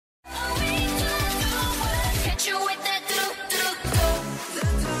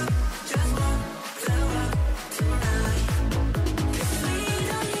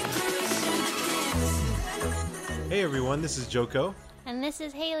everyone, this is Joko. And this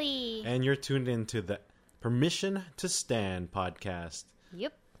is Haley. And you're tuned into the Permission to Stand podcast.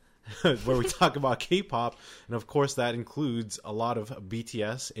 Yep. Where we talk about K-pop. And of course, that includes a lot of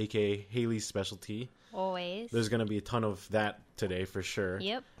BTS, aka Haley's specialty. Always. There's going to be a ton of that today for sure.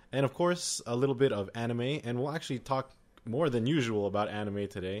 Yep. And of course, a little bit of anime. And we'll actually talk more than usual about anime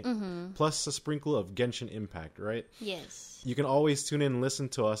today. Mm-hmm. Plus a sprinkle of Genshin Impact, right? Yes. You can always tune in and listen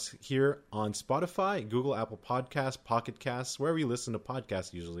to us here on Spotify, Google, Apple Podcasts, Pocket Casts, wherever you listen to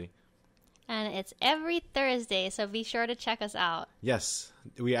podcasts usually. And it's every Thursday, so be sure to check us out. Yes,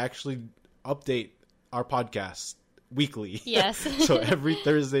 we actually update our podcast weekly. Yes. So every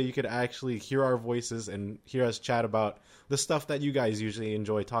Thursday you could actually hear our voices and hear us chat about the stuff that you guys usually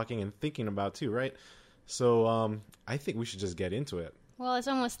enjoy talking and thinking about too, right? So I think we should just get into it. Well, it's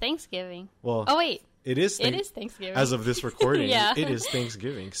almost Thanksgiving. Well, oh, wait. It is Thanksgiving. As of this recording, Yeah. It is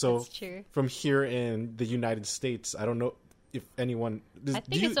Thanksgiving. So That's true. From here in the United States, I don't know if anyone... I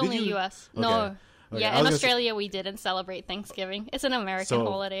think it's only U.S. Okay. No. Okay. Yeah, in Australia we didn't celebrate Thanksgiving. It's an American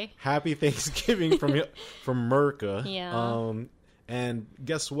holiday. Happy Thanksgiving from America. Yeah. And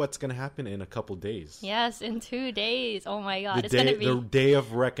guess what's going to happen in a couple days? Yes, in 2 days. Oh my God. The day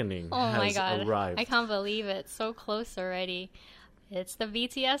of reckoning has my God. Arrived. I can't believe it. So close already. It's the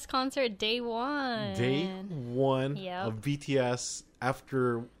BTS concert day one. Day one of BTS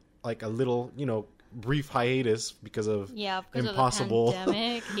after like a little, brief hiatus because of impossible of the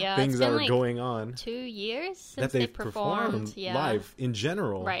pandemic. Yeah, things that are going on. 2 years since that they've performed live in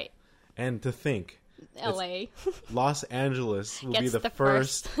general. Right. And to think, LA. Los Angeles will be the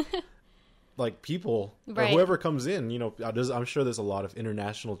first people or whoever comes in, I'm sure there's a lot of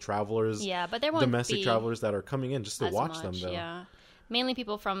international travelers. Yeah, but there won't domestic travelers that are coming in just to watch them though. Yeah. Mainly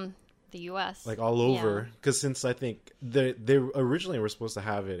people from the U.S. Like all over. Because since I think they originally were supposed to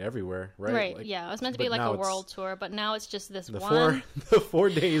have it everywhere, right? Right, yeah. It was meant to be like a world tour, but now it's just this the 4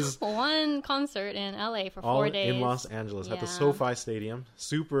 days. One concert in L.A. for 4 days. In Los Angeles at the SoFi Stadium.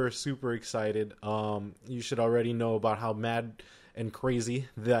 Super, super excited. You should already know about how mad and crazy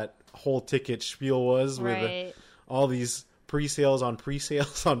that whole ticket spiel was with all these pre-sales on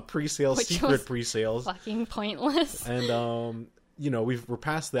pre-sales on pre-sales, which secret pre-sales. Fucking pointless. And, we're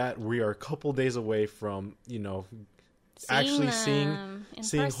past that. We are a couple days away from, actually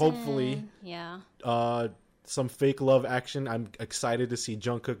seeing hopefully, some fake love action. I'm excited to see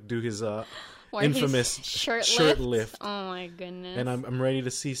Jungkook do his infamous shirt lift. Oh my goodness! And I'm ready to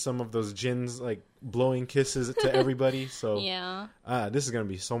see some of those Jins blowing kisses to everybody. So this is gonna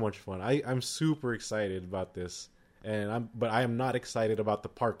be so much fun. I'm super excited about this, but I am not excited about the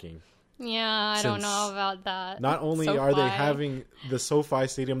parking. Yeah, I don't know about that. Not only are they having the SoFi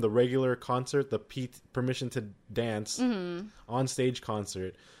Stadium, the regular concert, the Permission to Dance on stage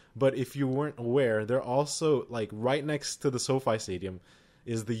concert, but if you weren't aware, they're also right next to the SoFi Stadium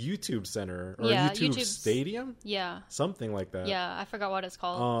is the YouTube Center or YouTube Stadium? Yeah. Something like that. Yeah, I forgot what it's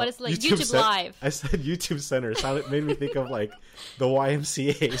called. But it's like YouTube Live. I said YouTube Center. So it made me think of the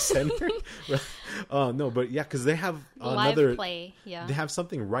YMCA Center. No, but yeah, because they have another... Live play, yeah. They have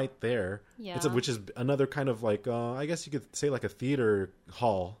something right there. Yeah. Which is another kind of I guess you could say a theater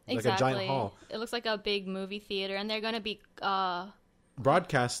hall. Exactly. Like a giant hall. It looks like a big movie theater. And they're going to be...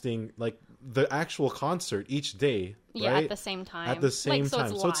 broadcasting the actual concert each day. Yeah, right? at the same time. At the same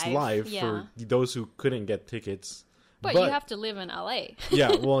time. So it's live for those who couldn't get tickets. But you have to live in LA.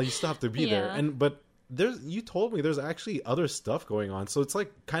 Yeah, well, you still have to be there. But you told me there's actually other stuff going on. So it's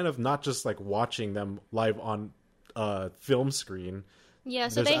kind of not just watching them live on film screen. Yeah,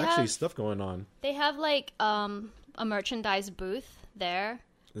 so there's actually stuff going on. They have a merchandise booth there.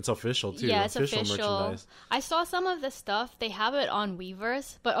 It's official too. Yeah, it's official. Merchandise. I saw some of the stuff. They have it on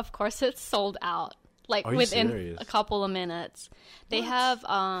Weverse, but of course it's sold out. Within a couple of minutes. They have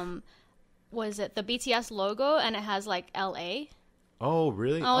was it the BTS logo and it has LA. Oh,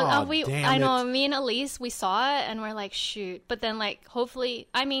 really? Damn I know. Me and Elise, we saw it and we're like, shoot. But then hopefully,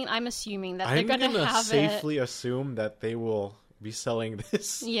 I'm assuming that they're gonna have safely assume that they will be selling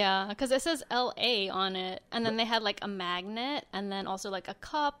this. Yeah, because it says LA on it, and then they had a magnet, and then also a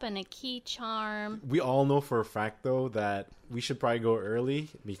cup and a key charm. We all know for a fact though that we should probably go early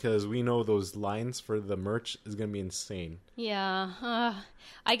because we know those lines for the merch is gonna be insane. Yeah,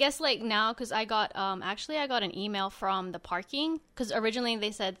 I guess now because I got I got an email from the parking because originally they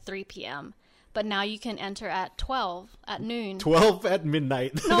said 3 p.m. But now you can enter at 12 at noon. 12 at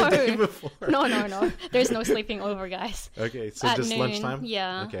midnight the day before. No. There's no sleeping over, guys. Okay, so at just noon, lunchtime?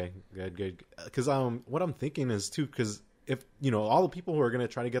 Yeah. Okay, good. Because what I'm thinking is, too, because if all the people who are gonna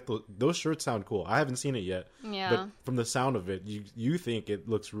try to get those shirts sound cool. I haven't seen it yet. Yeah. But from the sound of it, you think it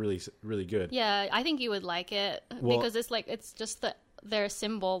looks really, really good. Yeah, I think you would like it because it's just their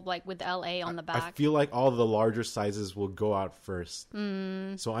symbol like with LA on the back. I feel like all the larger sizes will go out first.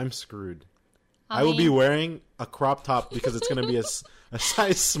 So I'm screwed. I will be wearing a crop top because it's going to be a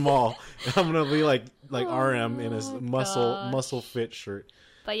size small. And I'm going to be like RM in a muscle fit shirt.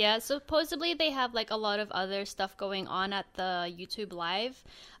 But yeah, supposedly they have like a lot of other stuff going on at the YouTube Live.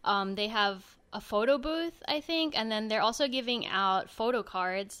 They have a photo booth, I think, and then they're also giving out photo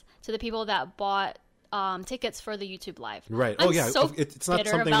cards to the people that bought tickets for the YouTube Live. Right. It's not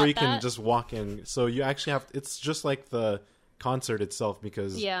something where you can just walk in. So you actually it's just like the concert itself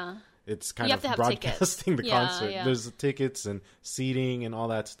because it's kind of broadcasting the concert. Yeah. There's tickets and seating and all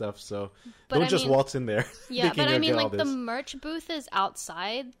that stuff. So don't just waltz in there. Yeah, but I mean, like the merch booth is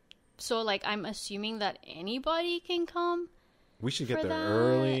outside. So like I'm assuming that anybody can come. We should get there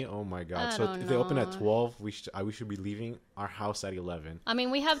early. Oh my god! So if they open at 12, we should be leaving our house at 11. I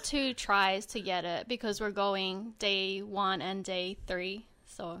mean, we have 2 tries to get it because we're going day 1 and day 3.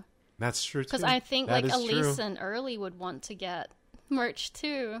 So that's true too. Because I think like Elise and Early would want to get merch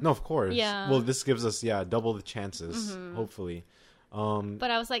too. No, of course. Yeah. Well, this gives us double the chances. Hopefully. But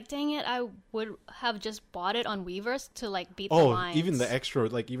I was like, dang it, I would have just bought it on Weverse to like beat the lines. Even the extra,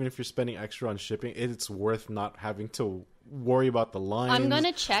 like even if you're spending extra on shipping, it's worth not having to worry about the lines. I'm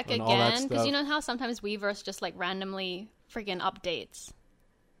gonna check again because you know how sometimes Weverse just like randomly freaking updates.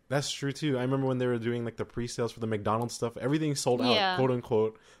 That's true too. I remember when they were doing like the pre-sales for the McDonald's stuff, everything sold out, quote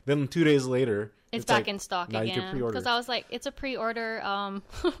unquote. Then 2 days later, it's back in stock again. Because I was like, it's a pre-order.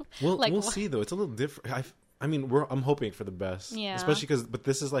 We'll see though. It's a little different. I mean, I'm hoping for the best. Yeah. Especially but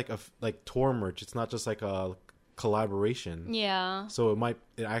this is like like tour merch. It's not just like a collaboration. Yeah. So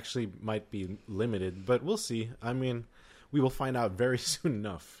it actually might be limited, but we'll see. I mean, we will find out very soon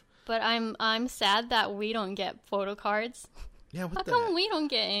enough. But I'm sad that we don't get photo cards. Yeah, how come we don't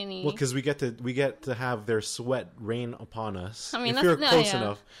get any? Well, because we get to have their sweat rain upon us. I mean, if you're close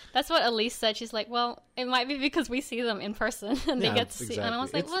enough. That's what Elise said. She's like, well, it might be because we see them in person and they get to see. And I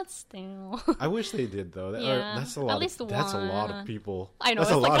was like, what's still? I wish they did though. That's a lot. At least that's a lot of people. I know.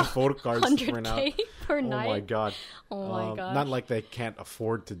 That's a lot of photo cards to print out per night. Oh my god. Oh my god. Not like they can't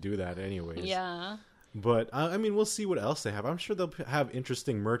afford to do that, anyways. Yeah. But I mean, we'll see what else they have. I'm sure they'll have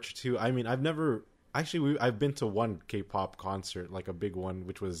interesting merch too. I mean, I've been to one K-pop concert, like a big one,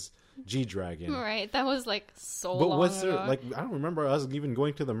 which was G-Dragon. Right, that was like so long ago. There, like, I don't remember us even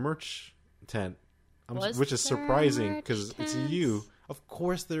going to the merch tent, which is surprising because it's you. Of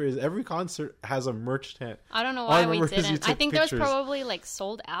course there is. Every concert has a merch tent. I don't know why we didn't. I think there was probably like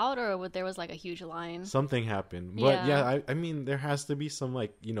sold out or there was like a huge line. Something happened. But I mean, there has to be some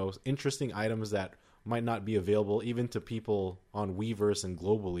like, interesting items that might not be available even to people on Weverse and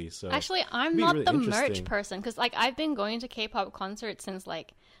globally. So actually, I'm not really the merch person because like I've been going to K-pop concerts since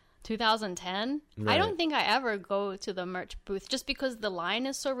like 2010. Right. I don't think I ever go to the merch booth just because the line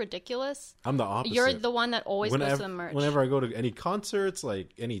is so ridiculous. I'm the opposite. You're the one that always goes to the merch. Whenever I go to any concerts, like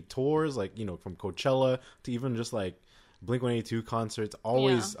any tours, like from Coachella to even just like Blink-182 concerts,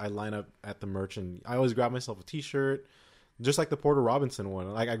 always I line up at the merch and I always grab myself a t-shirt. Just like the Porter Robinson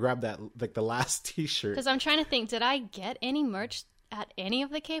one. Like, I grabbed that, like, the last t-shirt. Because I'm trying to think, did I get any merch at any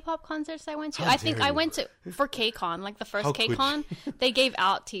of the K-pop concerts I went to? I think I went to, for K-Con, like the first K-Con, they gave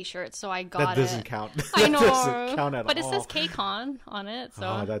out t-shirts, so I got it. That doesn't count. I know. Doesn't count at all. But it says K-Con on it, so.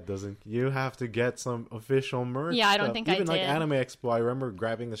 Oh, that doesn't. You have to get some official merch. Yeah, I don't think I did. Even like Anime Expo, I remember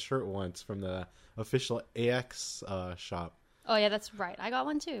grabbing the shirt once from the official AX shop. Oh, yeah, that's right. I got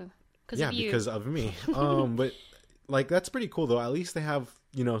one too. Because of me. But... Like, that's pretty cool, though. At least they have,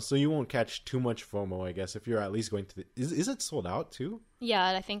 so you won't catch too much FOMO, I guess, if you're at least going to... Is it sold out, too? Yeah,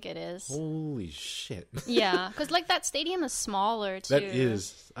 I think it is. Holy shit. Yeah, because, like, that stadium is smaller, too. That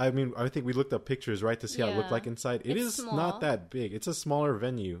is. I mean, I think we looked up pictures, right, to see how it looked like inside. It's small. Not that big. It's a smaller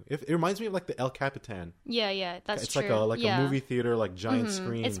venue. It reminds me of, like, the El Capitan. Yeah, that's it's true. It's like a movie theater, like, giant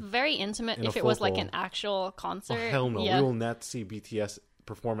screen. It's very intimate if it was, like, an actual concert. Oh, hell no. Yeah. We will not see BTS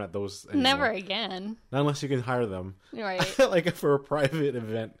perform at those anymore. Never again. Not unless you can hire them. Right. Like for a private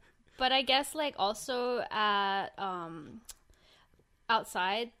event. But I guess like also at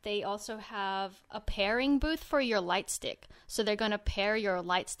outside they also have a pairing booth for your light stick. So they're going to pair your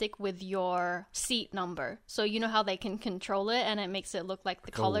light stick with your seat number. So you know how they can control it and it makes it look like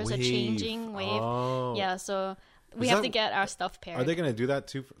the colors are changing. Wave. Oh. Yeah, so we have to get our stuff paired. Are they going to do that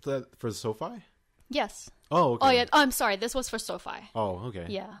too for SoFi? Yes. Oh, okay. Oh, yeah. Oh, I'm sorry. This was for SoFi. Oh, okay.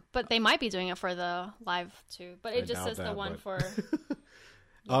 Yeah. But they might be doing it for the live, too. But it just says the one for...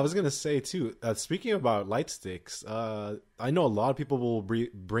 I was gonna say too. Speaking about light sticks, I know a lot of people will be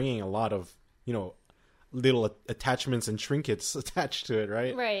bringing a lot of little attachments and trinkets attached to it,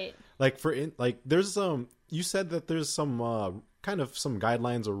 right? Right. Like there's you said that there's some kind of some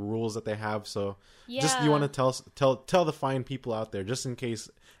guidelines or rules that they have. So just you want to tell the fine people out there, just in case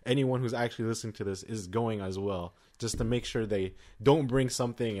anyone who's actually listening to this is going as well, just to make sure they don't bring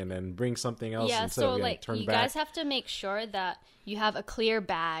something and then bring something else. Yeah. Instead So of like turned you back. guys have to make sure that you have a clear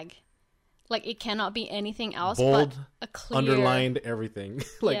bag. Like it cannot be anything else Bold, but a clear, underlined, everything.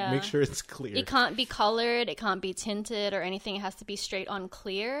 Like Yeah. make sure it's clear. It can't be colored. It can't be tinted or anything. It has to be straight on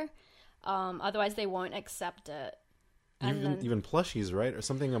clear. Otherwise, they won't accept it. Even plushies, right? Or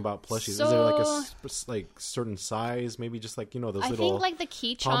something about plushies. Is So- there like a certain size? Maybe just like those I little. think like the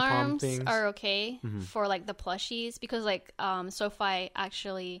key pom-pom charms things. are okay for like the plushies because like SoFi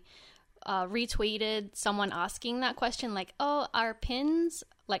actually retweeted someone asking that question like, oh, are pins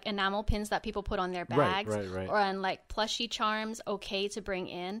like enamel pins that people put on their bags right. or and like plushie charms okay to bring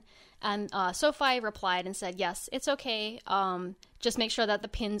in? And SoFi replied and said, yes, it's okay. Just make sure that the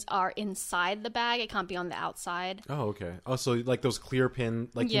pins are inside the bag. It can't be on the outside. Oh, okay. Oh, so like those clear pin,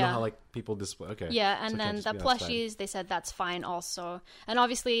 like you know how like people display. Okay. Yeah, So and it then can't the just be outside. plushies, they said that's fine also. And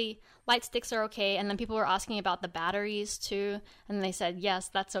obviously, light sticks are okay. And then people were asking about the batteries too. And they said, yes,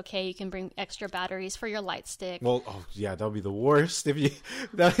 that's okay. You can bring extra batteries for your light stick. Well, oh yeah, that would be the worst if you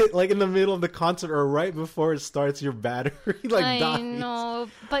like in the middle of the concert or right before it starts, your battery I dies. know.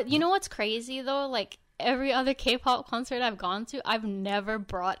 But you know what's crazy though? Like every other K-pop concert I've gone to, I've never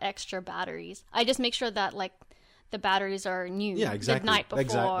brought extra batteries. I just make sure that like the batteries are new. Yeah, exactly. The night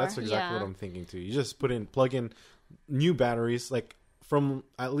before. That's exactly what I'm thinking too. You just plug in new batteries, like from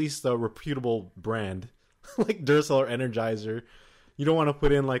at least a reputable brand, like Duracell or Energizer. You don't want to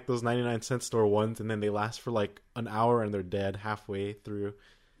put in like those 99-cent store ones, and then they last for like an hour and they're dead halfway through.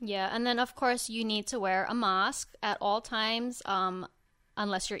 Yeah, and then of course you need to wear a mask at all times,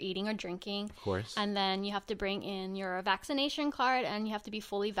 unless you're eating or drinking. Of course. And then you have to bring in your vaccination card, and you have to be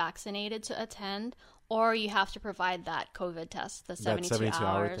fully vaccinated to attend, or you have to provide that COVID test, the 72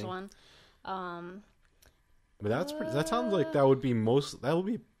 hours thing. one. But that sounds like that would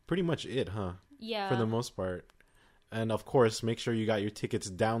be pretty much it, huh? Yeah. For the most part. And of course, make sure you got your tickets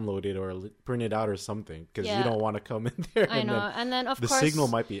downloaded or printed out or something, because you don't want to come in there. I know. And then of the course signal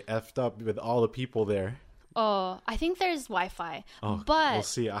might be effed up with all the people there. Oh, I think there's Wi-Fi. Oh, but we'll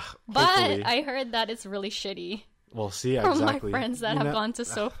see. But Hopefully. I heard that it's really shitty. We'll see. From Exactly. my friends that have gone to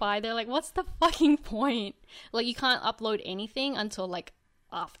SoFi, they're like, "What's the fucking point? Like, you can't upload anything until like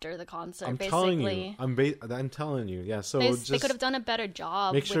after the concert." I'm basically. telling you. I'm telling you. Yeah. So They could have done a better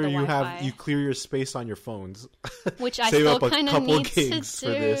job. make with sure the you Wi-Fi, you clear your space on your phones, which I Save still up a kind of couple need to gigs do.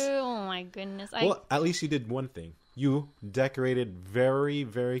 for this. Oh my goodness! Well, at least you did one thing. You decorated very,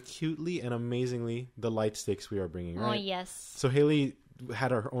 very cutely and amazingly the light sticks we are bringing, right? Oh yes. So Haley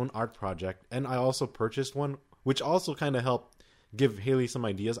had her own art project, and I also purchased one, which also kind of helped give Haley some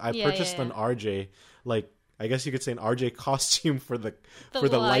ideas. I purchased an RJ, like I guess you could say an RJ costume for the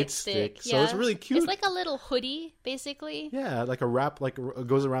light stick. So it's really cute. It's like a little hoodie, basically. Yeah, like a wrap, like it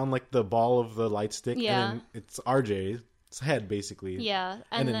goes around like the ball of the light stick, Yeah. and then it's RJ's head basically. Yeah,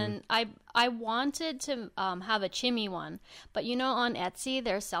 and then I wanted to have a Chimmy one, but on Etsy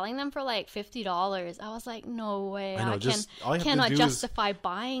they're selling them for like $50. I was like, no way, I know, all you have to cannot do is- justify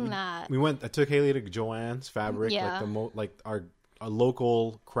buying that. I took Haley to Joann's Fabric, Yeah. like our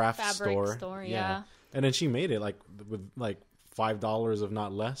local craft Fabric store, yeah. And then she made it like with like $5 if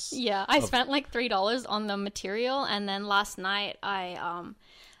not less. Yeah, I spent like $3 on the material, and then last night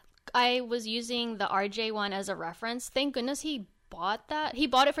I was using the RJ one as a reference. Thank goodness he bought that. He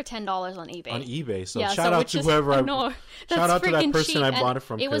bought it for $10 on eBay. On eBay, so Yeah, shout out which to is- whoever I know, shout that's out to that freaking person cheap, I bought and it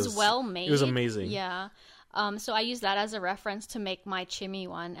from. It was 'cause well made. It was amazing. Yeah. So I used that as a reference to make my Chimmy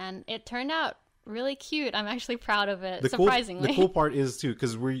one, and it turned out really cute. I'm actually proud of it, surprisingly. The cool part is too,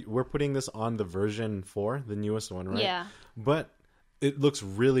 because we're putting this on the version 4, the newest one, right? Yeah. But it looks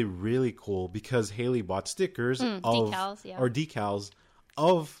really, really cool because Haley bought stickers decals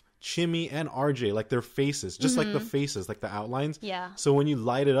of Chimmy and RJ, like their faces, just like the faces, like the outlines. Yeah. So when you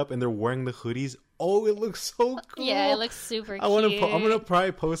light it up and they're wearing the hoodies, it looks so cool. Yeah, it looks super cute. I'm gonna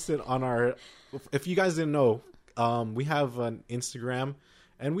probably post it on our. If you guys didn't know, we have an Instagram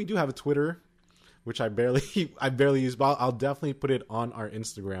and we do have a Twitter, which I barely use, but I'll definitely put it on our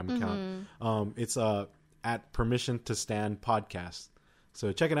Instagram account. It's at Permission to Stand podcast.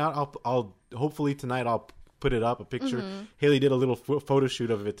 So check it out. I'll hopefully tonight I'll put it up, a picture. Haley did a little photo shoot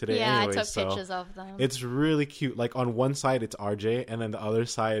of it today. Yeah, anyway, I took pictures of them. It's really cute. Like on one side it's RJ, and then the other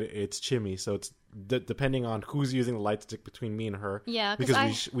side it's Chimmy. So it's depending on who's using the light stick between me and her. Yeah,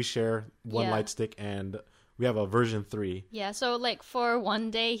 because we share one light stick, and we have a version 3. Yeah, so like for one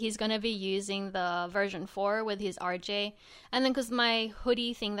day, he's going to be using the version 4 with his RJ. And then because my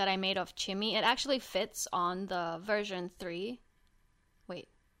hoodie thing that I made of Chimmy, it actually fits on the version 3. Wait.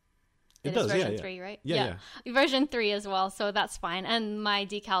 It does, version 3, right? Yeah. Version 3 as well, so that's fine. And my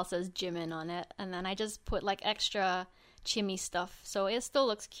decal says Jimin on it. And then I just put like extra Chimmy stuff, so it still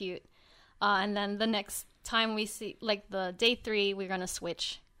looks cute. And then the next time we see, like the day 3, we're going to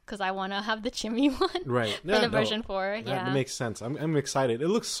switch. Because I want to have the Chimmy one right. for the version 4. That makes sense. I'm excited. It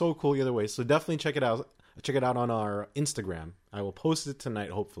looks so cool either way. So definitely check it out. Check it out on our Instagram. I will post it tonight,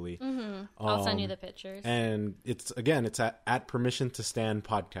 hopefully. Mm-hmm. I'll send you the pictures. And it's at Permission to Stand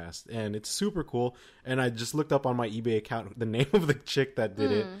podcast. And it's super cool. And I just looked up on my eBay account the name of the chick that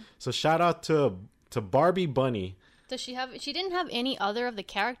did it. So shout out to Barbie Bunny. Does she have... She didn't have any other of the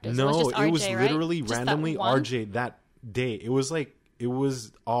characters. No, it was, just RJ, it was literally right? randomly RJ that day. It was like...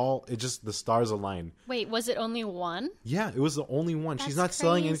 It just the stars aligned. Wait, was it only one? Yeah, it was the only one. That's She's not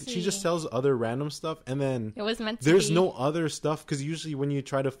selling anything. She just sells other random stuff, and then it was meant to there's be. no other stuff, because usually when you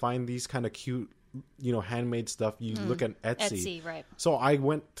try to find these kind of cute, handmade stuff, you look at Etsy. Right. So I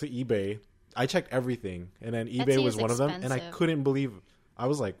went to eBay. I checked everything, and then eBay Etsy was one expensive. of them, and I couldn't believe. I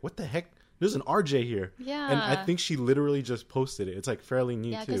was like, "What the heck? There's an RJ here." Yeah. And I think she literally just posted it. It's like fairly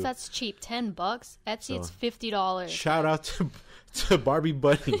new too. Yeah, because that's cheap. $10. Etsy, it's $50. Shout out to Barbie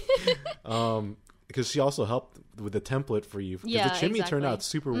Bunny, because she also helped with the template for you. Yeah, the Chimmy turned out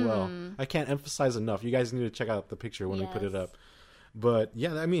super well. I can't emphasize enough. You guys need to check out the picture when we put it up. But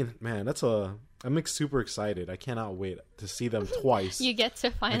yeah, I mean, man, I'm super excited. I cannot wait to see them twice. You get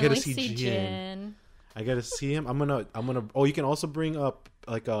to finally see Jin. I get to see him. I'm gonna. Oh, you can also bring up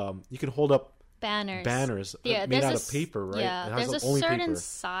like you can hold up banners made out of paper, right? Yeah, there's a certain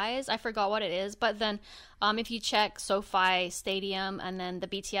size. I forgot what it is, but then if you check SoFi Stadium and then the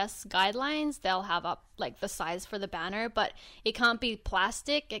BTS guidelines, they'll have up like the size for the banner, but it can't be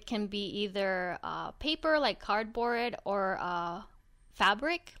plastic. It can be either paper, like cardboard, or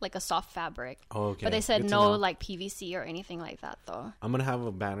fabric, like a soft fabric. Oh, okay. But they said no like PVC or anything like that, though. I'm gonna have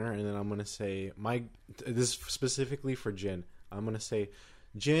a banner, and then I'm gonna say this is specifically for Jin. I'm gonna say,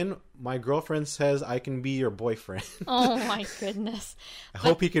 Jin, my girlfriend says I can be your boyfriend. Oh my goodness! I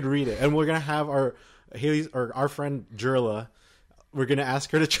hope he could read it, and we're gonna have our friend Jerla. We're gonna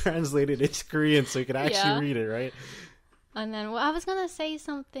ask her to translate it into Korean so you can actually read it, right? And then I was gonna say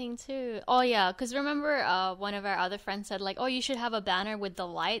something too. Oh yeah, because remember one of our other friends said like, oh, you should have a banner with the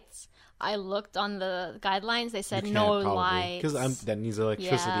lights. I looked on the guidelines. They said no lights because that needs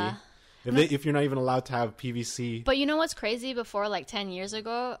electricity. Yeah. If you're not even allowed to have PVC. But you know what's crazy? Before, like 10 years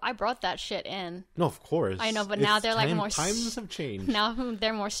ago, I brought that shit in. No, of course. I know, but now they're like more... Times have changed. Now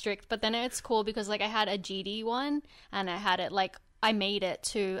they're more strict. But then it's cool because like I had a GD one, and I had it like... I made it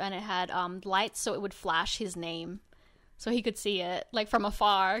too, and it had lights so it would flash his name. So he could see it like from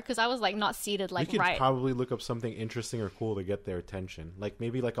afar, because I was like not seated like right. You could probably look up something interesting or cool to get their attention. Like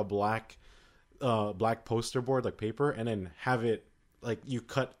maybe like a black poster board, like paper, and then have it like you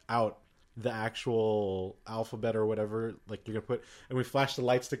cut out the actual alphabet or whatever, like you're gonna put, and we flash the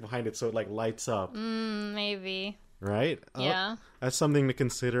light stick behind it so it like lights up. Maybe. Right? Yeah. That's something to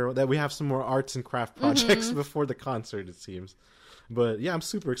consider. That we have some more arts and craft projects before the concert, it seems. But yeah, I'm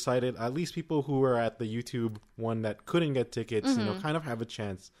super excited. At least people who were at the YouTube one that couldn't get tickets, kind of have a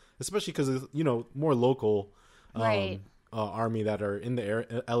chance, especially because more local. Right. Army that are in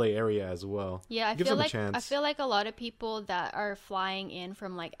the LA area as well. Yeah, I feel like a lot of people that are flying in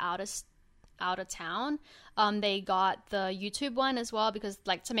from like out of town, they got the YouTube one as well, because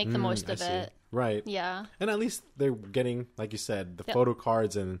like to make the most of it. Right. Yeah. And at least they're getting, like you said, the photo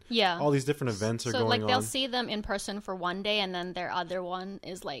cards and all these different events are going on. So like they'll see them in person for one day, and then their other one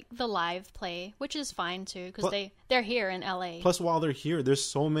is like the live play, which is fine too, because they're here in LA. Plus, while they're here, there's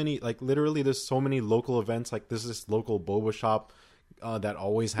so many, like literally there's so many local events. Like there's this local boba shop that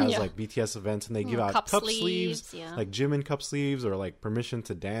always has like BTS events, and they give out cup sleeves, like Jimin cup sleeves, or like Permission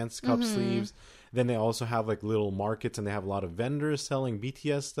to Dance cup sleeves. Then they also have like little markets, and they have a lot of vendors selling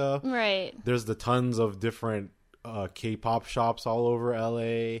BTS stuff. Right. There's the tons of different K-pop shops all over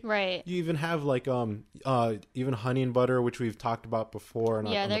LA. Right. You even have like even Honey and Butter, which we've talked about before.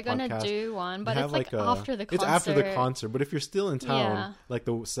 Yeah, they're gonna do one, but it's like after the concert. It's after the concert, but if you're still in town, like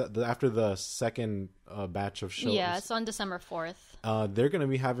after the second batch of shows. Yeah, it's on December 4th. They're gonna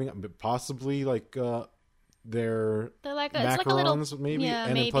be having possibly like they're like macarons, it's like a little, maybe,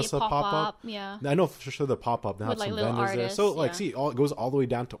 and maybe plus a pop-up. Yeah, I know for sure the pop-up. They have some vendors there. So like, see, it goes all the way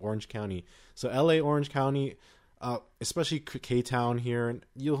down to Orange County. So LA, Orange County, especially K-Town here, and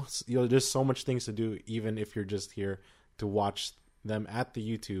you'll there's so much things to do even if you're just here to watch them at the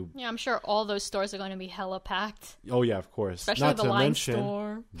YouTube. Yeah, I'm sure all those stores are going to be hella packed. Oh yeah, of course. Especially Not the to line mention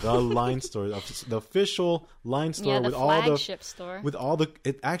store. The line store, the official line store, Yeah, the with all the flagship store. with all the.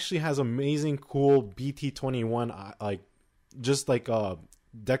 It actually has amazing, cool BT21 just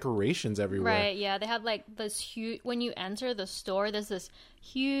decorations everywhere. Right, yeah. They had like this huge, when you enter the store, there's this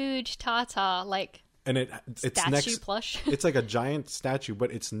huge Tata, like, And it's statue next plush. It's like a giant statue,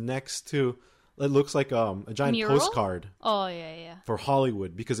 but it's next to, it looks like a giant Mural? postcard Oh, yeah. for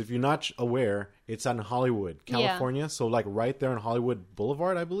Hollywood, because if you're not aware, it's in Hollywood, California. So like right there on Hollywood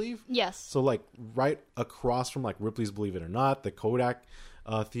Boulevard, I believe. Yes. So like right across from like Ripley's Believe It or Not, the Kodak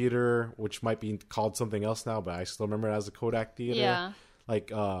Theater, which might be called something else now, but I still remember it as the Kodak Theater. Yeah.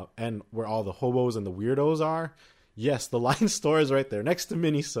 Like and where all the hobos and the weirdos are. Yes, the line store is right there next to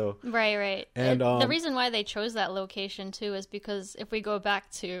Miniso. Right. And the reason why they chose that location too is because if we go back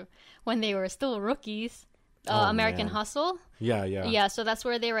to when they were still rookies, American man. Hustle. Yeah. So that's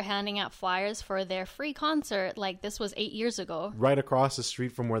where they were handing out flyers for their free concert. Like this was 8 years ago. Right across the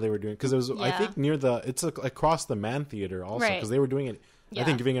street from where they were doing, because it was I think near it's across the Man Theater also, because they were doing it. I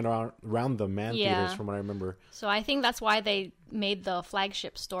think giving it around the Man Theaters from what I remember. So I think that's why they made the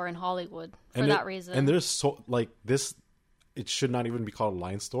flagship store in Hollywood for that reason. And there's so like this, it should not even be called a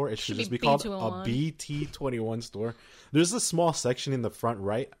line store. It should just be called a BT21 store. There's a small section in the front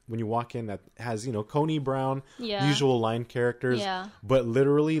right when you walk in that has, Coney Brown, usual line characters. Yeah. But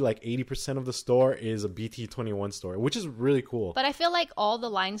literally like 80% of the store is a BT21 store, which is really cool. But I feel like all the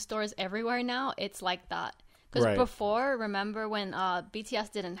line stores everywhere now, it's like that. Because before, remember when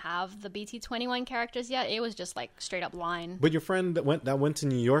BTS didn't have the BT21 characters yet? It was just like straight up line. But your friend that went to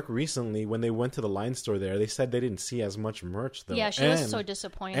New York recently, when they went to the line store there, they said they didn't see as much merch though. Yeah, she was so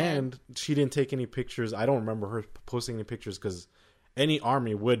disappointed. And she didn't take any pictures. I don't remember her posting any pictures, because any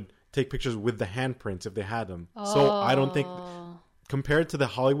army would take pictures with the handprints if they had them. Oh. So I don't think, compared to the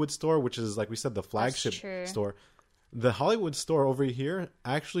Hollywood store, which is like we said, the flagship store, the Hollywood store over here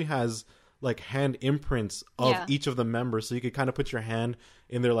actually has like hand imprints of each of the members, so you could kind of put your hand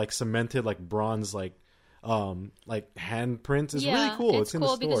in their like cemented like bronze like handprints. It's really cool. It's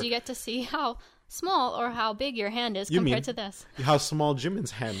cool because you get to see how small or how big your hand is compared to this. How small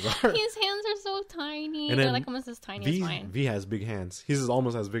Jimin's hands are. His hands are so tiny. And they're like almost as tiny as mine. V has big hands. His is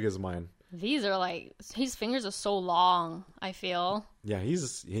almost as big as mine. These are like, his fingers are so long, I feel. Yeah,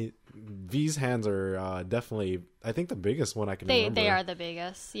 V's hands are definitely, I think, the biggest one I can remember. They are the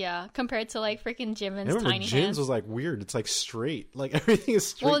biggest, yeah. Compared to like freaking Jimin's tiny Jin's hands. was like weird. It's like straight. Like everything is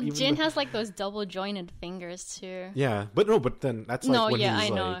straight. Well, Jin has like those double jointed fingers too. Yeah, but then that's like when he's I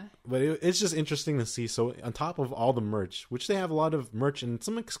like. know. But it's just interesting to see. So on top of all the merch, which they have a lot of merch and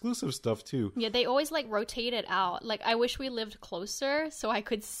some exclusive stuff too. Yeah, they always like rotate it out. Like I wish we lived closer so I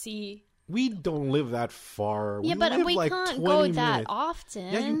could see. We don't live that far. Yeah, but we like can't go that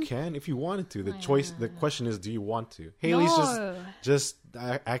often. Yeah, you can if you wanted to. The question is, do you want to? Haley's just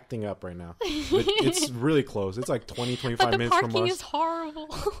acting up right now. But it's really close. It's like 20, 25 minutes from us. The parking is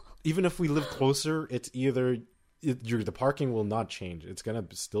horrible. Even if we live closer, it's either the parking will not change. It's gonna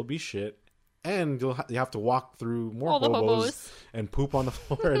still be shit. And you have to walk through more hobos and poop on the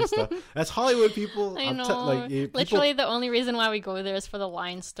floor and stuff. That's Hollywood, people. I know. Literally, the only reason why we go there is for the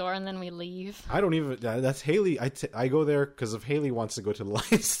line store, and then we leave. I don't even. That's Haley. I go there because if Haley wants to go to the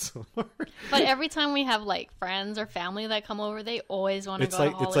line store. But every time we have like friends or family that come over, they always want to go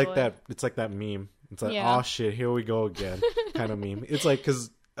to Hollywood. It's like that meme. It's like, oh shit, here we go again, kind of meme. It's like because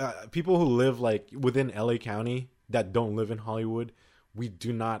people who live like within LA County that don't live in Hollywood. We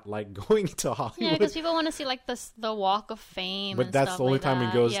do not like going to Hollywood. Yeah, because people want to see like the Walk of Fame. But that's the only time we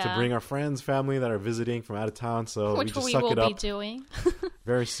go is to bring our friends, family that are visiting from out of town. So we just suck it up. Which we will be doing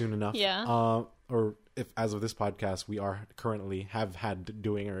very soon enough. Yeah. Or if as of this podcast, we are currently have had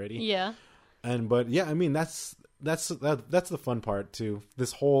doing already. Yeah. But yeah, I mean that's the fun part too.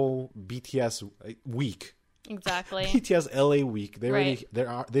 This whole BTS week. Exactly. BTS LA week.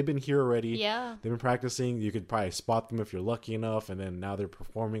 They've been here already. Yeah. They've been practicing. You could probably spot them if you're lucky enough, and then now they're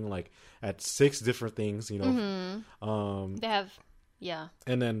performing like at 6 different things, They have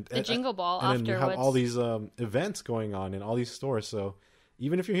and then the Jingle Ball and afterwards. then you have all these events going on in all these stores. So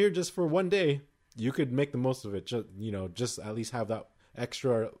even if you're here just for one day, you could make the most of it. Just at least have that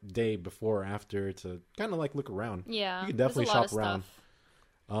extra day before or after to kind of like look around. Yeah. You could definitely shop around.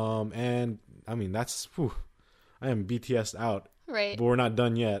 And I mean that's I am BTS out. Right. But we're not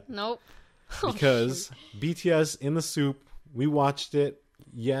done yet. Nope. Because BTS in the Soup, we watched it.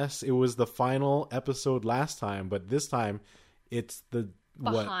 Yes, it was the final episode last time, but this time it's the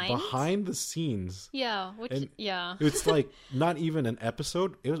behind the scenes. Yeah, it's like not even an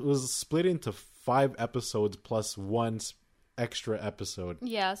episode. It was split into 5 episodes plus one extra episode.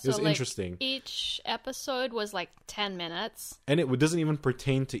 Yeah, so it was like interesting. Each episode was like 10 minutes. And it doesn't even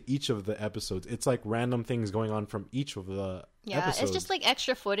pertain to each of the episodes. It's like random things going on from each of the episodes. It's just like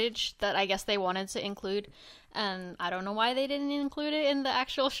extra footage that I guess they wanted to include. And I don't know why they didn't include it in the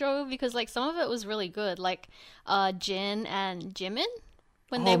actual show, because like some of it was really good. Like Jin and Jimin.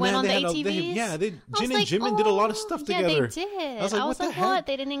 When they went on the ATVs. Jin and Jimin did a lot of stuff together. Yeah, they did. I was like, what?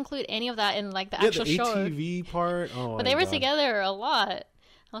 They didn't include any of that in like the actual the show. ATV part. Oh, but they were together a lot.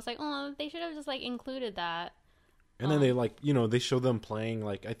 I was like, oh, they should have just like included that. And then they like, they show them playing,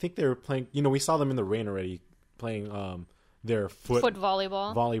 like, I think they were playing, we saw them in the rain already playing their foot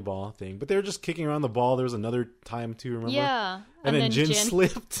volleyball thing. But they were just kicking around the ball. There was another time too, remember? Yeah. And then Jin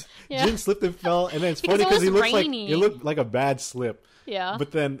slipped. Yeah. Jin slipped and fell. And then it's funny because it looked like a bad slip. Yeah.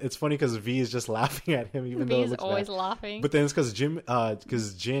 But then it's funny because V is just laughing at him, even though it looks always bad. Laughing. But then it's because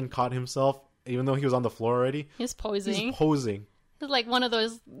Jin caught himself, even though he was on the floor already. He's posing. It's like one of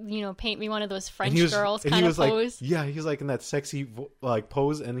those, paint me one of those French girls kind of pose. Yeah, he's like in that sexy like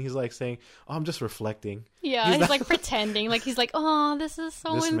pose, and he's like saying, "Oh, I'm just reflecting." Yeah, he's like pretending, like he's like, "Oh, this is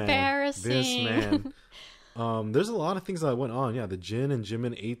so embarrassing." This man. There's a lot of things that went on. Yeah, the Jin and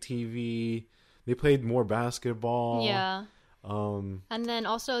Jimin ATV. They played more basketball. Yeah. And then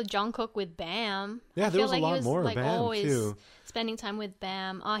also Jungkook with Bam. Yeah, there was a lot more of Bam always too. Spending time with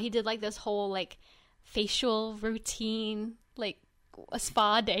Bam. He did like this whole like facial routine, like a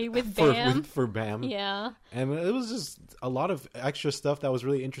spa day with Bam. For Bam. Yeah. And it was just a lot of extra stuff that was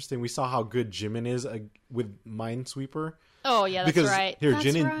really interesting. We saw how good Jimin is with Minesweeper. Oh, yeah, that's right. Here,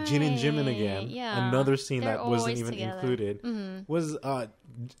 Jin and Jimin again. Yeah. Another scene that wasn't even included was,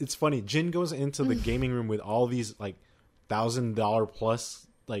 it's funny, Jin goes into the gaming room with all these, like, $1,000 plus,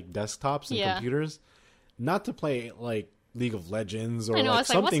 like, desktops and computers. Not to play, like, League of Legends or like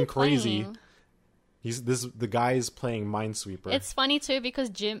something crazy. The guy is playing Minesweeper. It's funny too because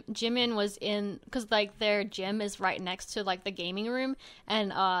Jimin was because like their gym is right next to like the gaming room,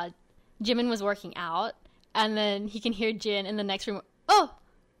 and Jimin was working out, and then he can hear Jin in the next room. Oh.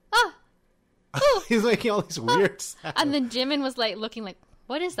 He's making all these weird sounds. And then Jimin was like looking like,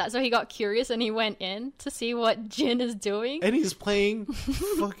 what is that? So he got curious and he went in to see what Jin is doing. And he's playing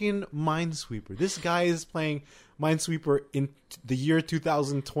fucking Minesweeper. This guy is playing Minesweeper in the year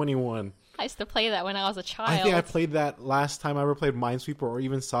 2021. I used to play that when I was a child. I think I played that last time I ever played Minesweeper or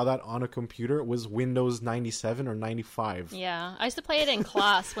even saw that on a computer. It was Windows 97 or 95. Yeah. I used to play it in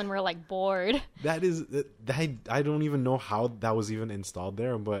class when we were like bored. I don't even know how that was even installed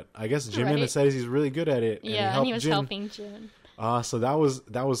there, but I guess Jimin says he's really good at it. And he was helping Jin. So that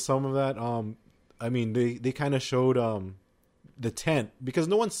was some of that. I mean, they kind of showed the tent because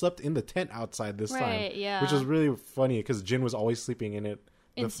no one slept in the tent outside this time. Yeah. Which was really funny because Jin was always sleeping in it.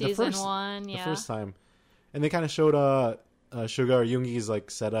 In season 1, the first time, and they kind of showed Suga or Yoongi's like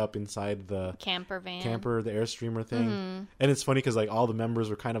setup inside the camper, the Airstreamer thing, and it's funny because like all the members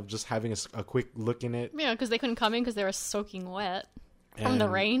were kind of just having a quick look in it. Yeah, because they couldn't come in because they were soaking wet from the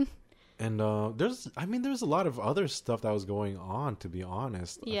rain. And there's a lot of other stuff that was going on. To be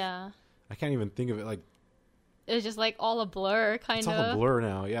honest, yeah, I can't even think of it. Like it was just like all a blur, kind of. It's all a blur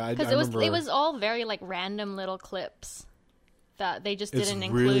now. Yeah, because it was all very like random little clips. That they just didn't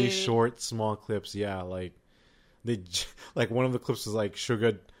include. Really short, small clips. Yeah, like one of the clips was like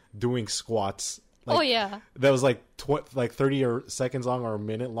Suga doing squats. Like, that was like 30 seconds long or a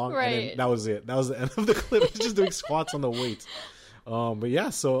minute long, right? And then that was it. That was the end of the clip. He's just doing squats on the weights. But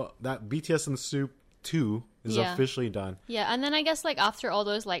yeah, so that BTS and Soup 2 is officially done. Yeah, and then I guess like after all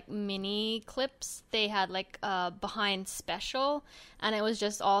those like mini clips, they had like behind special, and it was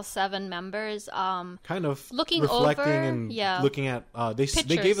just all 7 members. Kind of looking reflecting over, and looking at. They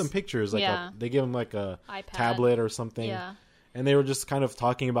gave them pictures, like they gave them like a iPad. tablet or something. Yeah. And they were just kind of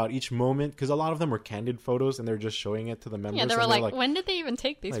talking about each moment because a lot of them were candid photos, and they're just showing it to the members. Yeah, they were like, "When did they even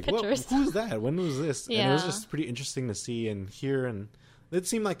take these pictures? Who's that? When was this?" And it was just pretty interesting to see and hear, and it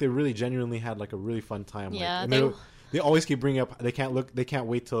seemed like they really genuinely had like a really fun time. Yeah, like, they always keep bringing up they can't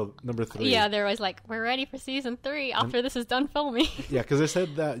wait till number 3. Yeah, they're always like, "We're ready for season 3 after this is done filming." Yeah, because they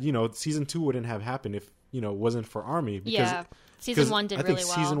said that season 2 wouldn't have happened if it wasn't for ARMY. Because, season 1 did really well. I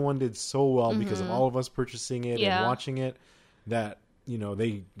think season 1 did so well because of all of us purchasing it and watching it that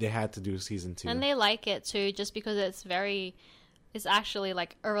they had to do season 2. And they like it too, just because it's actually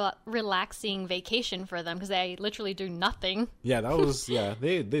like a relaxing vacation for them because they literally do nothing. Yeah, that was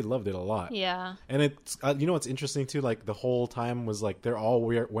they loved it a lot. Yeah, and it's what's interesting too, like the whole time was like they're all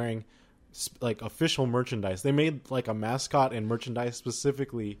wearing like official merchandise. They made like a mascot and merchandise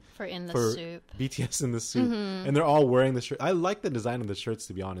specifically for soup. BTS in the soup, and they're all wearing the shirt. I like the design of the shirts,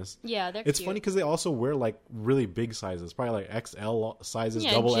 to be honest. Yeah, it's cute. Funny because they also wear like really big sizes, probably like XL sizes,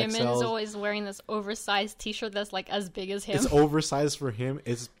 double XL. Yeah, Jimin's always wearing this oversized T-shirt that's like as big as him. It's oversized for him.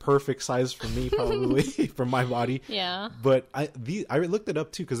 It's perfect size for me, probably for my body. Yeah, but I looked it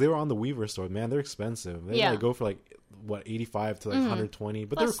up too because they were on the Weaver store. Man, they're expensive. They like go for like what 85 to like 120,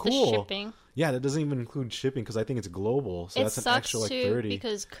 but plus they're cool. The shipping. Yeah, that doesn't even include shipping because I think it's global, so that's an extra like 30.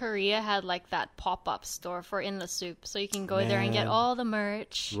 Because Korea had like that pop-up store for In the Soup, so you can go there and get all the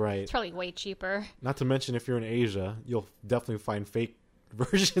merch. Right, it's probably way cheaper. Not to mention, if you're in Asia, you'll definitely find fake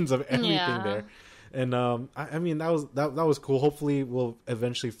versions of everything there. And I mean that was cool. Hopefully, we'll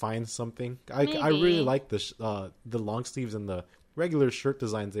eventually find something. I really like the long sleeves and the regular shirt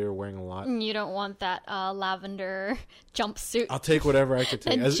designs they were wearing a lot. You don't want that lavender jumpsuit. I'll take whatever I could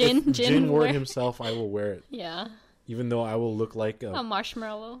take. As Jin wore it himself, I will wear it. Yeah. Even though I will look like a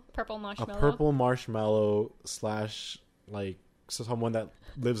marshmallow, purple marshmallow. A purple marshmallow / like someone that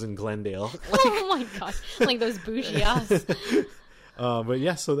lives in Glendale. Oh my gosh, like those bougie ass. But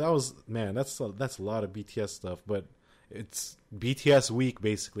yeah, so that's a lot of BTS stuff, but it's BTS week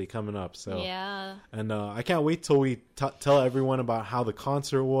basically coming up. So yeah, and I can't wait till we tell everyone about how the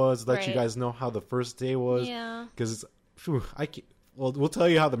concert was. Let you guys know how the first day was. Yeah, because we'll tell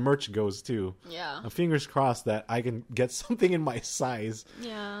you how the merch goes too. Yeah, fingers crossed that I can get something in my size.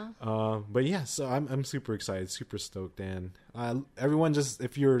 Yeah. But yeah, so I'm super excited, super stoked, and everyone, just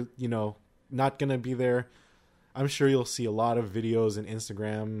if you're not gonna be there, I'm sure you'll see a lot of videos and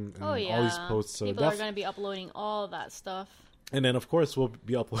Instagram and all these posts. So people are going to be uploading all that stuff. And then, of course, we'll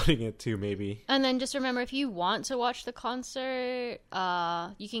be uploading it too, maybe. And then just remember, if you want to watch the concert,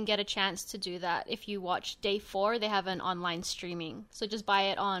 you can get a chance to do that. If you watch day 4, they have an online streaming. So just buy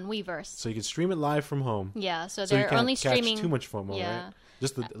it on Weverse. So you can stream it live from home. Yeah, so they're only streaming. Too much FOMO, right?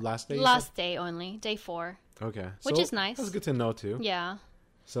 Just the last day? Last day only, day 4. Okay. Which is nice. That's good to know, too. Yeah.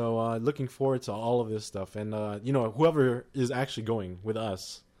 So looking forward to all of this stuff. And, whoever is actually going with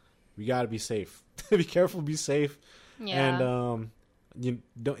us, we got to be safe. Be careful, be safe. Yeah. And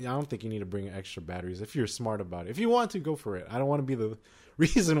I don't think you need to bring extra batteries if you're smart about it. If you want to, go for it. I don't want to be the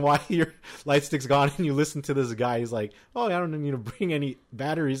reason why your light stick's gone and you listen to this guy. He's like, oh, I don't need to bring any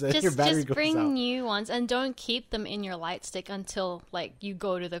batteries. And your battery goes out. Just bring new ones and don't keep them in your light stick until you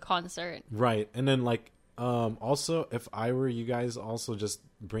go to the concert. Right. And then also, if I were you guys, also just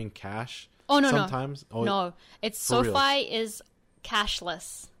bring cash. Oh, no, sometimes. No. No, it's SoFi is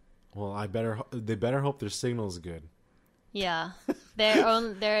cashless. Well, they better hope their signal's good. Yeah, they're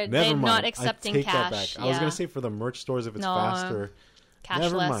not accepting cash. That back. Yeah. I was gonna say for the merch stores if it's faster. Cashless.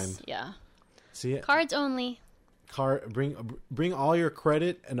 Never mind. Yeah. See, cards only. Bring all your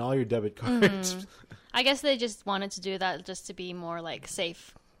credit and all your debit cards. Mm-hmm. I guess they just wanted to do that just to be more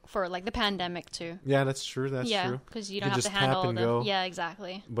safe for the pandemic too. Yeah, that's true. That's true. Because you don't have to handle the. Yeah,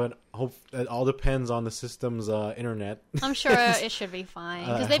 exactly. But it all depends on the system's internet. I'm sure it should be fine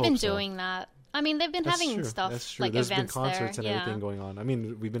because they've been doing that. I mean, they've been having stuff There's events been concerts there. and everything going on. I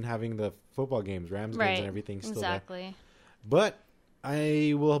mean, we've been having the football games, Rams games, and everything still exactly. there. But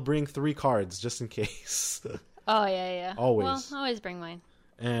I will bring 3 cards just in case. Oh yeah. Always. Well, always bring mine.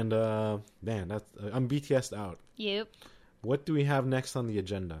 And man, I'm BTS'd out. Yep. What do we have next on the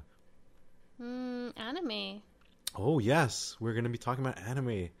agenda? Anime. Oh yes, we're gonna be talking about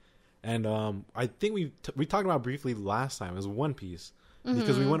anime, and I think we talked about it briefly last time. It was One Piece.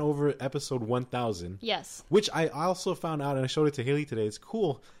 Because we went over episode 1000. Yes. Which I also found out, and I showed it to Haley today. It's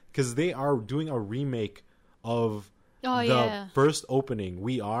cool because they are doing a remake of the first opening.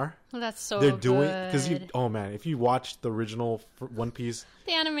 We Are. That's so They're doing because oh man, if you watch the original One Piece,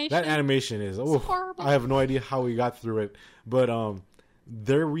 the animation, that animation is horrible. I have no idea how we got through it, but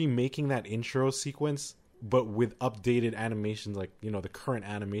they're remaking that intro sequence, but with updated animations, the current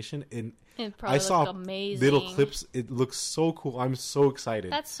animation in. I saw amazing. Little clips. It looks so cool. I'm so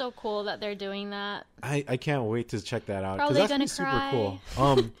excited. That's so cool that they're doing that. I can't wait to check that out. Probably gonna be cry. Super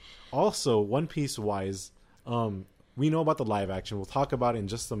cool. Also, One Piece wise, we know about the live action. We'll talk about it in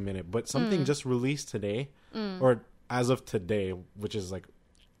just a minute. But something just released today, or as of today, which is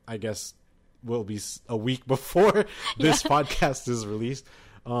I guess will be a week before this podcast is released.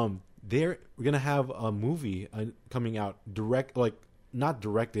 They're gonna have a movie coming out not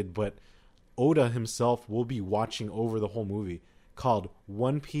directed, but Oda himself will be watching over the whole movie, called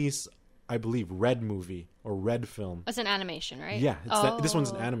One Piece, I believe, Red Movie. or Red film. It's an animation, right? Yeah, this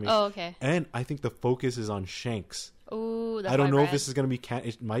one's an animation. Oh, okay. And I think the focus is on Shanks. Ooh, I don't know if this is going to be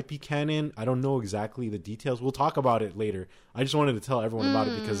it might be canon. I don't know exactly the details. We'll talk about it later. I just wanted to tell everyone about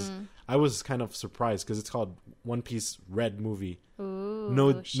it because I was kind of surprised because it's called One Piece Red movie. Ooh,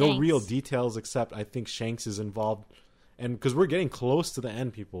 no real details except I think Shanks is involved. And because we're getting close to the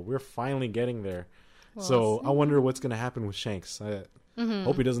end, people. We're finally getting there. Well, so I wonder what's going to happen with Shanks. I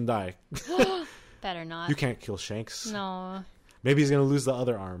hope he doesn't die. Better not. You can't kill Shanks. No. Maybe he's going to lose the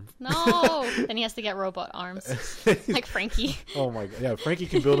other arm. No. Then he has to get robot arms. Like Frankie. Oh my God. Yeah, Frankie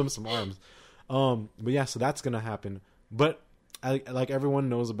can build him some arms. But yeah, so that's going to happen. But like everyone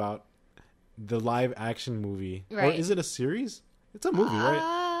knows about the live action movie. Right. Or is it a series? It's a movie,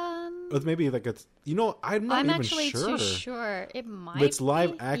 right? Or maybe like it's, I'm not even sure. I'm actually too sure. It might But it's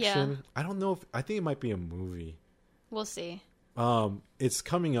live action. Yeah. I don't know I think it might be a movie. We'll see. It's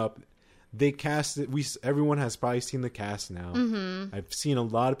coming up. They cast it. Everyone has probably seen the cast now. Mm-hmm. I've seen a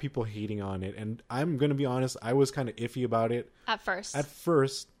lot of people hating on it, and I'm gonna be honest. I was kind of iffy about it at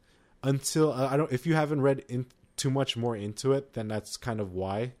first. Until I don't. If you haven't read too much more into it, then that's kind of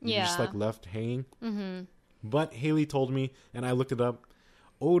why you're just like left hanging. Mm-hmm. But Haley told me, and I looked it up.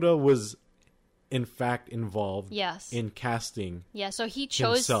 Oda was, in fact, involved. In casting. Yeah. So he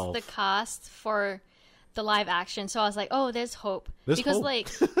chose the cast for the live action, so I was like, oh, there's hope. Because hope. Like,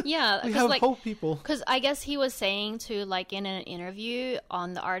 yeah, we have like, hope, people. Because I guess he was saying to, like, in an interview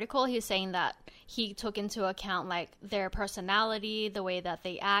on the article, he was saying that he took into account like their personality, the way that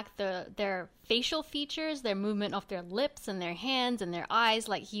they act, their facial features, their movement of their lips and their hands and their eyes.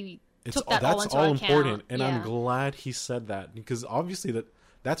 Like he took that all into account. That's all important, and I'm glad he said that because obviously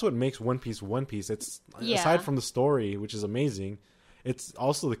that's what makes One Piece One Piece. It's aside from the story, which is amazing, it's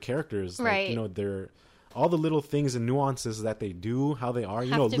also the characters, right? Like, they're all the little things and nuances that they do, how they are.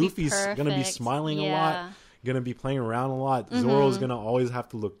 Luffy's gonna be smiling a lot, gonna be playing around a lot. Mm-hmm. Zoro's gonna always have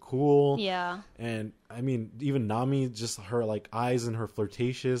to look cool. Yeah. And I mean, even Nami, just her like eyes and her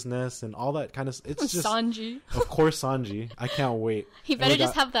flirtatiousness and all that kind of. It's just Sanji. Of course, Sanji. I can't wait. He better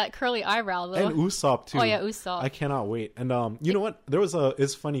just have that curly eyebrow though. And Usopp too. Oh yeah, Usopp. I cannot wait. And you know what?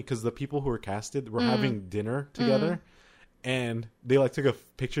 It's funny because the people who were casted were having dinner together, and they like took a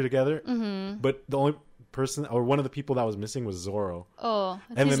picture together. Mm-hmm. But the only person or one of the people that was missing was Zoro. Oh,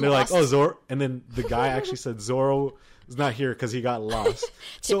 and then they're lost. Like, oh, Zoro, and then the guy actually said Zoro is not here because he got lost.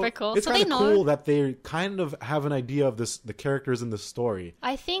 Typical. So it's kind of cool that they kind of have an idea of the characters in the story.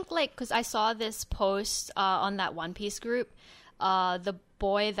 I think like because I saw this post on that One Piece group, the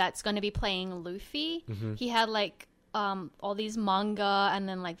boy that's going to be playing Luffy, he had like all these manga and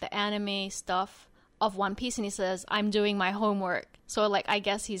then like the anime stuff of One Piece, and he says, I'm doing my homework. So like I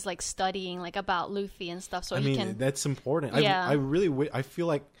guess he's like studying like about Luffy and stuff, so he can. That's important. Yeah. I feel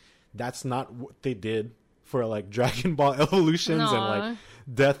like that's not what they did for like Dragon Ball Evolutions and like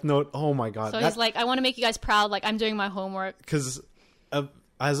Death Note. Oh my god. So he's like, I want to make you guys proud, like I'm doing my homework. Because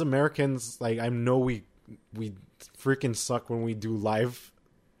as Americans, like I know we freaking suck when we do live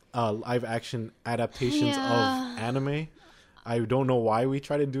action adaptations of anime. I don't know why we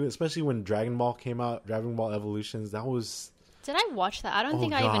try to do it, especially when Dragon Ball came out, Dragon Ball Evolutions. That was. Did I watch that? I don't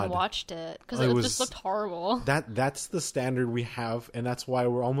think I even watched it because it just looked horrible. That's the standard we have, and that's why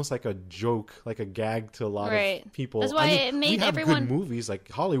we're almost like a joke, like a gag to a lot of people. That's why it made we have everyone good movies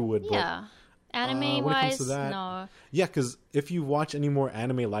like Hollywood. Yeah, but, anime wise, no. Yeah, because if you watch any more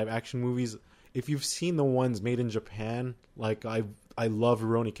anime live action movies, if you've seen the ones made in Japan, like I love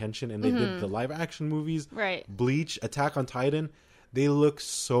Rurouni Kenshin, and they did the live action movies. Right. Bleach, Attack on Titan, they look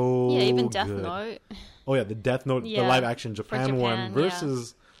so even Death good. Note. Oh yeah, the Death Note, the live action Japan one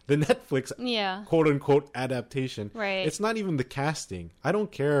versus the Netflix quote unquote adaptation. Right. It's not even the casting. I don't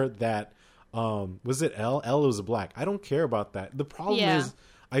care that was it Elle? Elle was black. I don't care about that. The problem is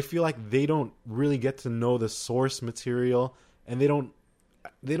I feel like they don't really get to know the source material, and they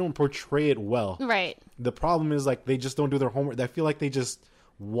don't portray it well. Right. The problem is like they just don't do their homework. I feel like they just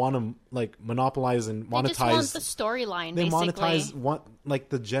want to like monopolize and monetize. They just want the storyline. They monetize like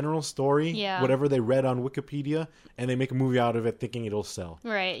the general story, whatever they read on Wikipedia, and they make a movie out of it, thinking it'll sell.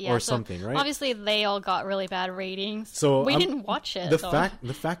 Right. Yeah. Or something. Right. Obviously, they all got really bad ratings. So we didn't watch it. The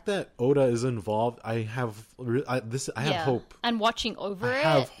fact that Oda is involved, I have hope. And watching over it,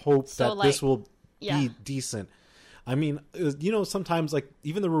 I have hope that this will be decent. I mean, sometimes like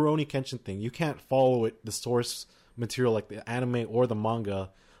even the Rurouni Kenshin thing, you can't follow it, the source material, like the anime or the manga,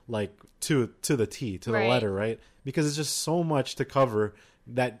 like to the T, to the letter, right? Because it's just so much to cover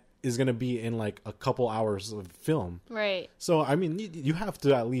that is going to be in like a couple hours of film. Right. So, I mean, you have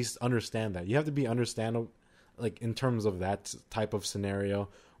to at least understand that. You have to be like in terms of that type of scenario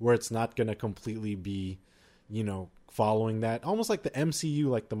where it's not going to completely be, you know, following that. Almost like the MCU,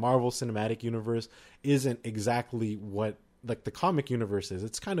 like the Marvel Cinematic Universe, isn't exactly what like the comic universe is.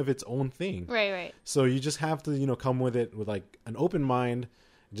 It's kind of its own thing. Right. So you just have to, you know, come with it with like an open mind,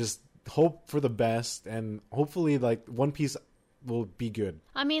 just hope for the best, and hopefully like One Piece will be good.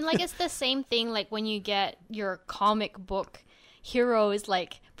 I mean, like, it's the same thing like when you get your comic book heroes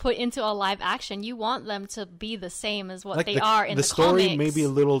like put into a live action. You want them to be the same as what like they are in the story comics. May be a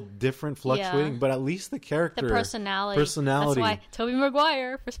little different, fluctuating, but at least the character, the personality. That's why Tobey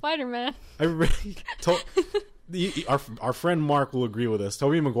Maguire for Spider-Man. I really our friend Mark will agree with us.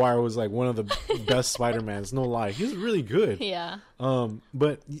 Tobey Maguire was like one of the best Spider-Mans, no lie. He was really good. Yeah.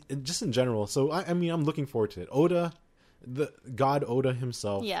 But just in general, so I mean, I'm looking forward to it. Oda, the god Oda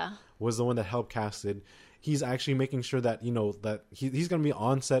himself, was the one that helped cast it. He's actually making sure that, you know, that he's going to be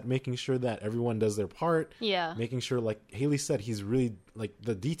on set, making sure that everyone does their part. Yeah. Making sure, like Haley said, he's really, like,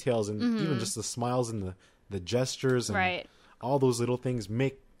 the details and even just the smiles and the gestures and all those little things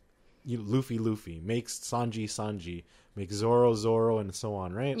make Luffy, makes Sanji, makes Zoro, and so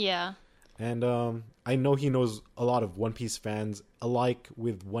on, right? Yeah. And I know he knows a lot of One Piece fans, alike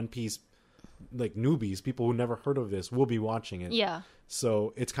with One Piece, like, newbies, people who never heard of this, will be watching it. Yeah.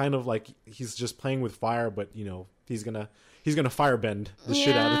 So it's kind of like he's just playing with fire, but you know he's gonna firebend the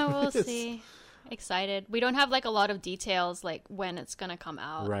shit out of this. We'll see. Excited. We don't have like a lot of details like when it's gonna come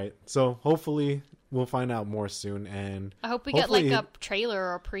out. Right. So hopefully we'll find out more soon, and I hope we get like a trailer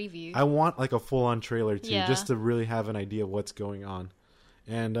or a preview. I want like a full on trailer too, just to really have an idea of what's going on,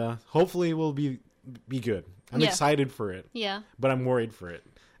 and hopefully it will be good. I'm excited for it. Yeah. But I'm worried for it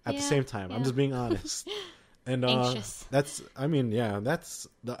at the same time. I'm just being honest. And anxious. That's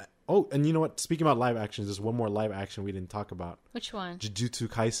the and you know what? Speaking about live actions, there's one more live action we didn't talk about. Which one? Jujutsu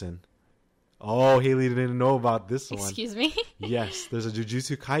Kaisen. Oh, Haley didn't know about this one. Excuse me? Yes, there's a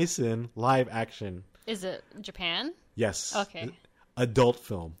Jujutsu Kaisen live action. Is it Japan? Yes. Okay. Adult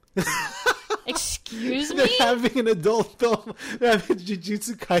film. Excuse me? They're having an adult film. They're having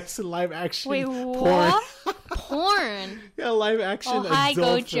Jujutsu Kaisen live action. Wait, what? Porn? Yeah, live action adult hi,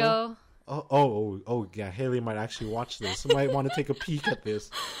 Gojo. Film. Oh, yeah. Haley might actually watch this. Might want to take a peek at this.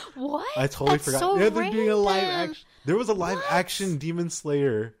 What? I totally forgot. So they're doing a live action. There was a live action Demon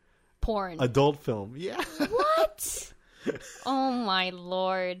Slayer porn adult film. Yeah. What? Oh my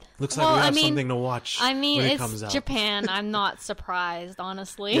lord. Looks like we have something to watch. I mean, when it's comes out. Japan. I'm not surprised,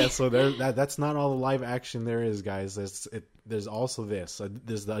 honestly. Yeah. So that's not all the live action there is, guys. There's also this.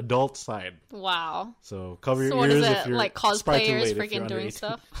 There's the adult side. Wow. So cover your ears if you're like cosplayers freaking doing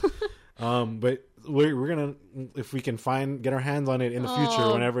stuff. But we're gonna, if we can get our hands on it in the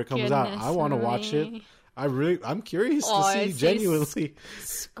future whenever it comes out. I want to watch it. I'm curious to see genuinely.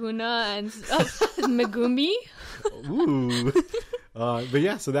 Sukuna and Megumi. Ooh. But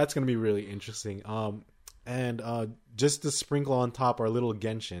yeah, so that's gonna be really interesting. And just to sprinkle on top our little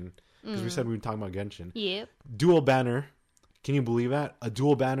Genshin, because we said we were talking about Genshin. Yep. Dual banner. Can you believe that? A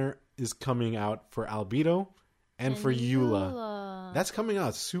dual banner is coming out for Albedo and for Eula. That's coming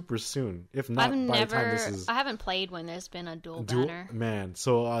out super soon. If not, by the time this is... I haven't played when there's been a dual banner. Man,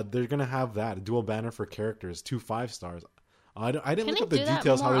 so they're going to have that. A dual banner for characters. 2 5-stars. I didn't look up the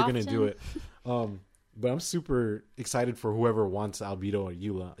details how they're going to do it. But I'm super excited for whoever wants Albedo or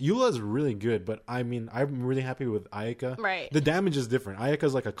Eula. Eula is really good, but I mean, I'm really happy with Ayaka. Right. The damage is different. Ayaka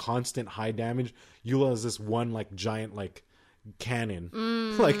is like a constant high damage. Eula is this one like giant like cannon.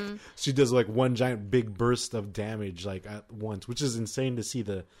 Like she does like one giant big burst of damage like at once, which is insane to see.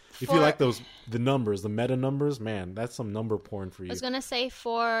 If you like the numbers, the meta numbers, man, that's some number porn for you. I was gonna say,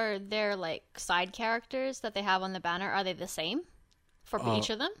 for their like side characters that they have on the banner, are they the same for each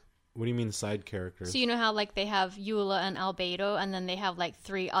of them? What do you mean side characters? So you know how like they have Eula and Albedo, and then they have like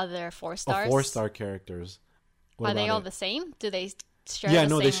 3 other 4-stars. 4-star characters. Are they all the same? Do they share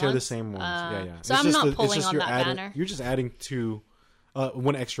they share the same ones. Yeah. So I'm not pulling on that banner. You're just adding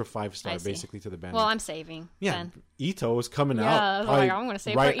 1 extra 5-star basically to the banner. Well, I'm saving. Yeah, then. Ito is coming out. Yeah, I'm going to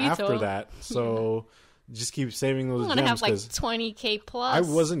save right for Ito. after that. So just keep saving those gems. I'm going to have like 20k plus. I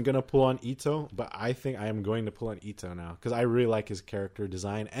wasn't going to pull on Ito, but I think I am going to pull on Ito now because I really like his character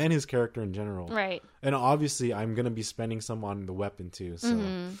design and his character in general. Right. And obviously, I'm going to be spending some on the weapon too. So.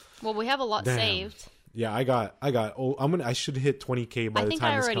 Well, we have a lot saved. Yeah, I got. I should hit 20k by the time this comes out. I think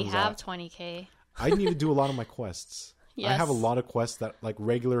I already have 20k. I need to do a lot of my quests. Yes. I have a lot of quests that like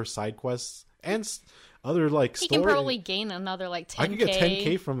regular side quests and other like story. You can probably gain another like 10k. I can get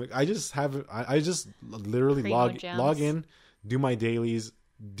 10k from it. I just literally log in, do my dailies,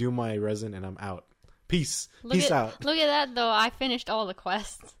 do my resin, and I'm out. Peace out. Look at that though. I finished all the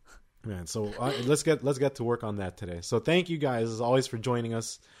quests. Man, so let's get to work on that today. So thank you guys as always for joining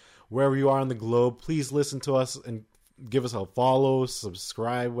us wherever you are on the globe. Please listen to us and give us a follow,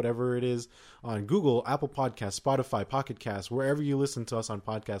 subscribe, whatever it is, on Google, Apple Podcasts, Spotify, Pocket Casts, wherever you listen to us on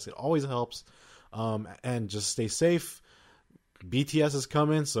podcasts. It always helps. And just stay safe. BTS is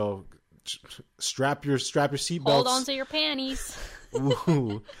coming, so strap your seatbelts. Hold on to your panties.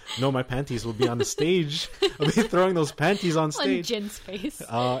 Ooh, no, my panties will be on the stage. I'll be throwing those panties on stage. On Jin's face.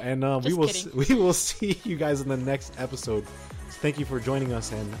 And we will see you guys in the next episode. Thank you for joining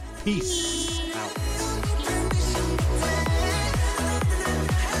us, and peace.